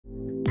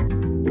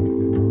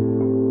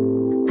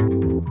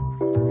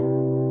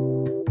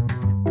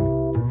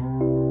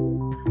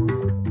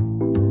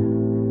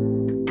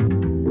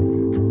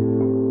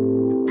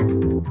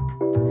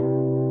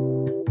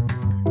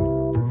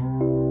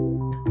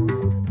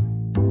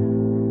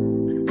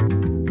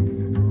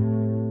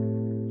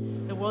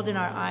World in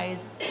Our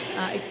Eyes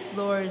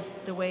explores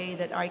the way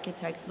that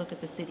architects look at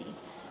the city.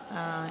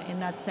 In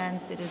that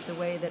sense, it is the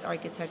way that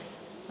architects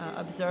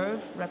observe,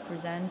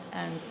 represent,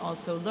 and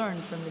also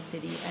learn from the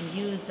city, and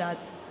use that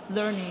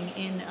learning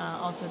in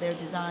also their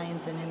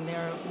designs and in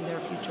their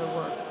future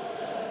work.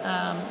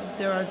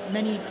 There are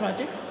many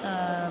projects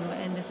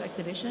in this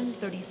exhibition,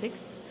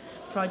 36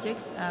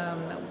 projects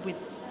with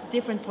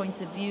different points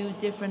of view,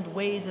 different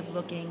ways of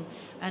looking,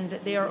 and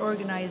they are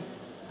organized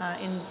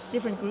in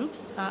different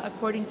groups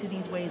according to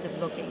these ways of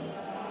looking.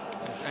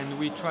 Yes, and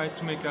we try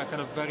to make a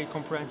kind of very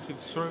comprehensive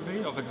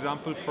survey of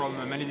examples from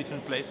many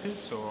different places,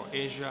 so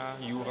Asia,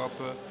 Europe,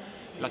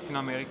 Latin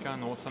America,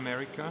 North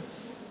America,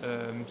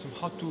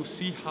 somehow to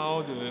see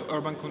how the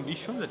urban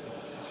condition, that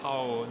is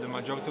how the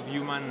majority of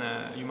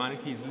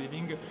humanity is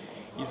living,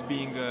 is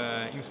being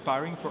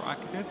inspiring for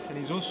architects, and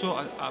is also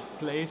a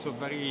place of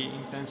very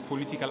intense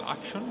political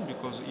action,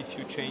 because if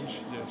you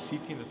change the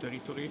city and the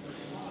territory,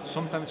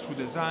 sometimes through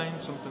design,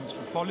 sometimes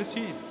through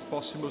policy, it's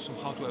possible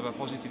somehow to have a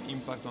positive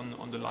impact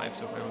on the lives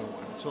of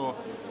everyone. So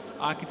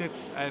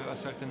architects have a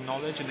certain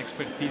knowledge and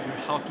expertise in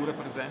how to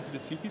represent the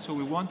city, so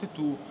we wanted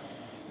to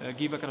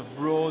give a kind of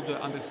broad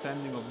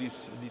understanding of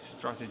these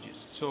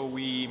strategies. So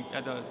we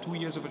had 2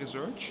 years of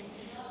research,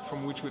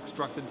 from which we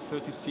extracted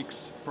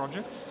 36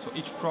 projects. So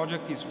each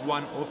project is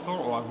one author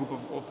or a group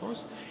of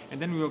authors,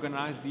 and then we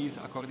organize these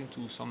according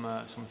to some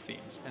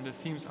themes. And the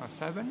themes are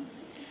 7.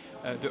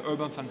 The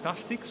urban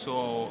fantastic,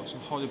 so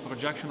somehow the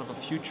projection of a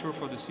future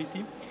for the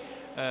city.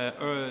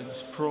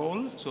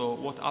 Sprawl, so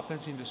what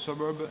happens in the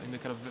suburb, in the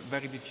kind of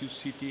very diffuse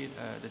city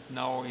that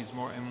now is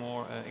more and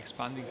more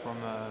expanding from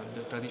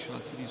the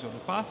traditional cities of the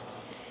past.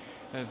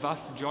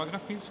 Vast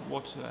geographies,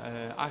 what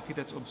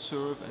architects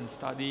observe and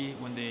study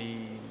when they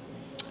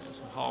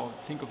somehow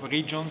think of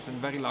regions and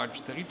very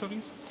large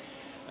territories.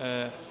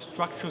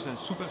 Structures and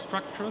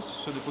superstructures,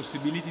 so the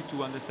possibility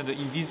to understand the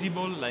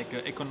invisible, like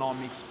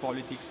economics,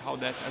 politics, how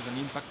that has an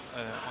impact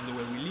on the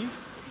way we live.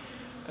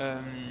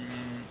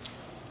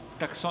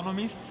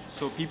 Taxonomists,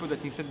 so people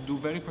that instead do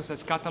very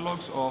precise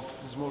catalogs of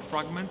small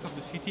fragments of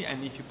the city,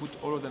 and if you put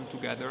all of them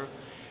together,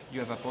 you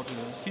have a portrait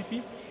of the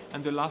city.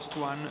 And the last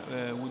one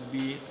would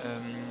be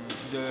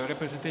the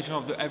representation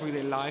of the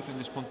everyday life in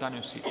the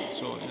spontaneous city.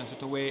 So in a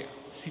sort of way,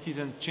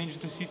 citizens change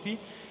the city,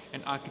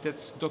 and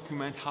architects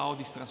document how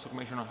these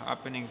transformations are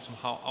happening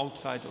somehow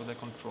outside of their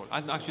control.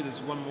 And actually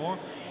there's one more,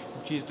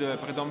 which is the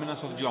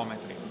predominance of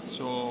geometry.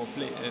 So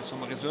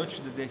some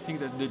research that they think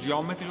that the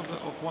geometry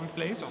of one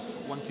place, of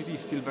one city,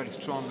 is still very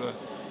strong,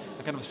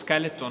 a kind of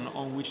skeleton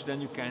on which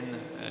then you can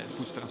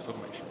put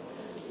transformation.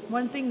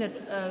 One thing that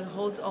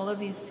holds all of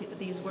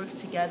these works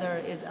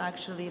together is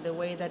actually the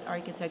way that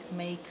architects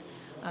make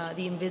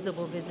the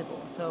invisible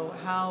visible. So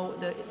how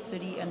the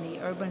city and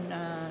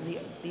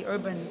the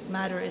urban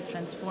matter is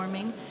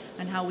transforming,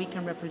 and how we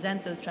can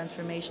represent those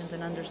transformations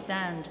and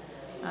understand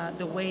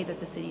the way that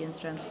the city is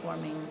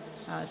transforming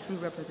through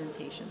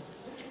representation.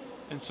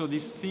 And so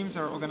these themes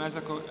are organized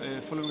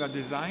following a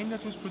design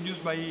that was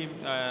produced by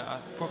a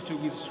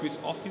Portuguese-Swiss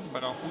office,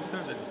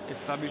 Barrahuter, that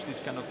established this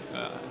kind of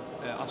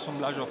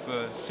assemblage of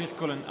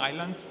circle and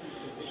islands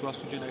so as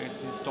to generate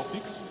these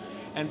topics.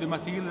 And the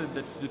material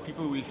that the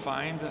people will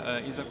find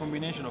is a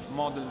combination of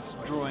models,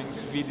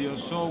 drawings, videos.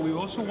 So we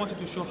also wanted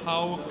to show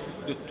how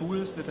the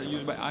tools that are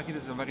used by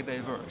architects are very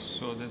diverse.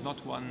 So there's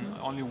not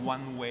only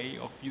one way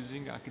of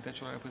using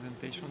architectural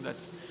representation. That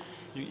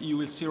you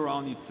will see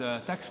around. It's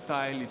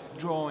textile, it's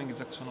drawing, it's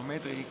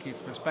axonometric,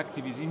 it's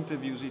perspective, it's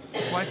interviews. It's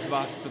quite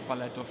vast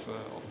palette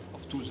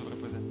of tools of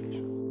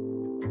representation.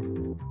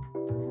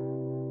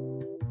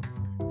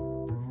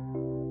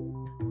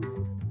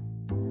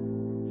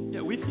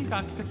 We think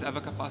architects have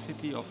a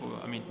capacity of,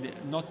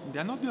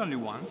 they're not the only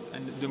ones,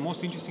 and the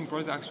most interesting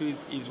project actually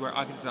is where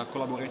architects are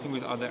collaborating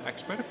with other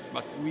experts,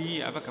 but we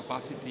have a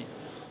capacity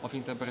of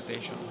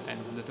interpretation, and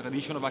the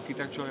tradition of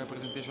architectural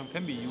representation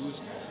can be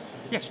used,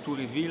 yes, to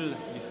reveal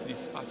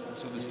these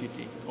aspects of the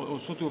city,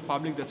 also to a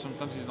public that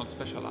sometimes is not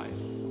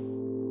specialized.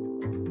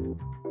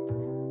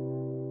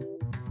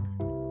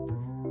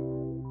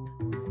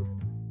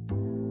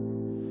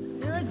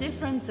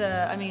 Different,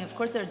 of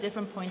course there are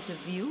different points of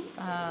view,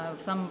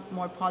 some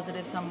more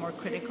positive, some more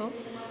critical,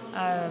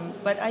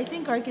 but I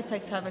think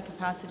architects have a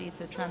capacity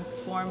to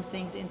transform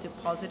things into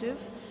positive,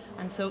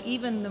 and so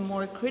even the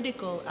more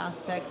critical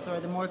aspects or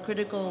the more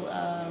critical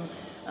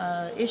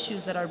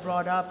issues that are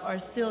brought up are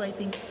still, I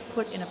think,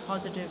 put in a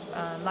positive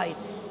light.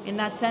 In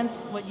that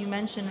sense, what you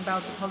mentioned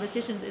about the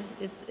politicians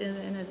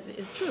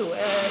is true.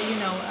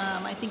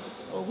 I think,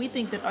 or we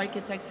think that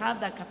architects have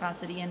that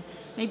capacity, and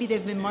maybe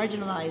they've been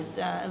marginalized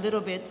a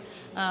little bit,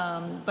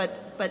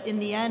 but in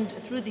the end,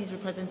 through these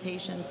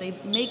representations, they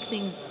make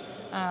things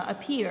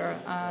appear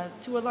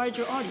to a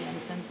larger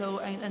audience, and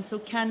so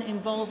can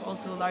involve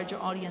also a larger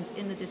audience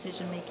in the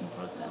decision-making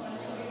process.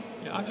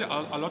 Yeah, actually,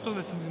 a lot of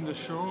the things in the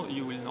show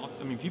you will not.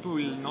 I mean, people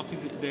will notice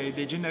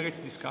they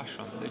generate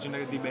discussion, they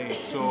generate debate.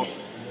 So,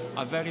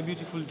 a very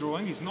beautiful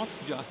drawing is not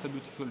just a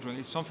beautiful drawing;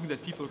 it's something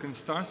that people can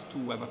start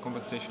to have a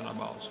conversation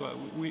about. So,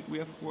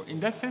 in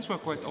that sense, we're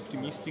quite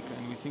optimistic,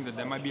 and we think that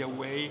there might be a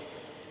way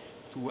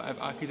to have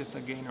architects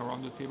again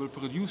around the table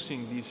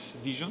producing these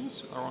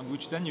visions around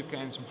which then you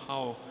can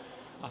somehow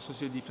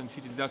associate different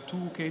cities. There are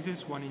two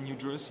cases, one in New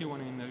Jersey,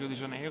 one in Rio de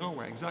Janeiro,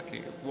 where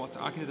exactly what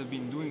architects have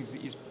been doing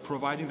is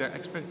providing their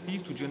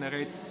expertise to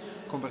generate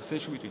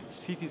conversation between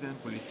citizens,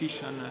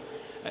 politicians,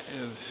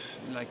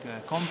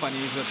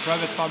 companies,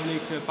 private,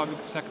 public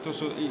sector.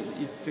 So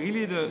it's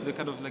really the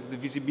kind of like the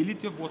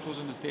visibility of what was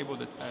on the table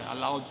that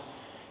allowed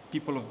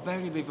people of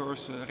very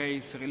diverse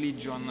race,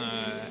 religion,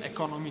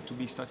 economy to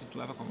be starting to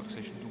have a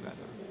conversation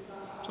together.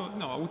 So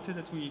no, I would say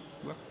that we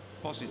were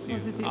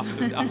positive.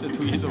 After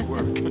 2 years of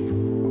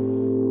work.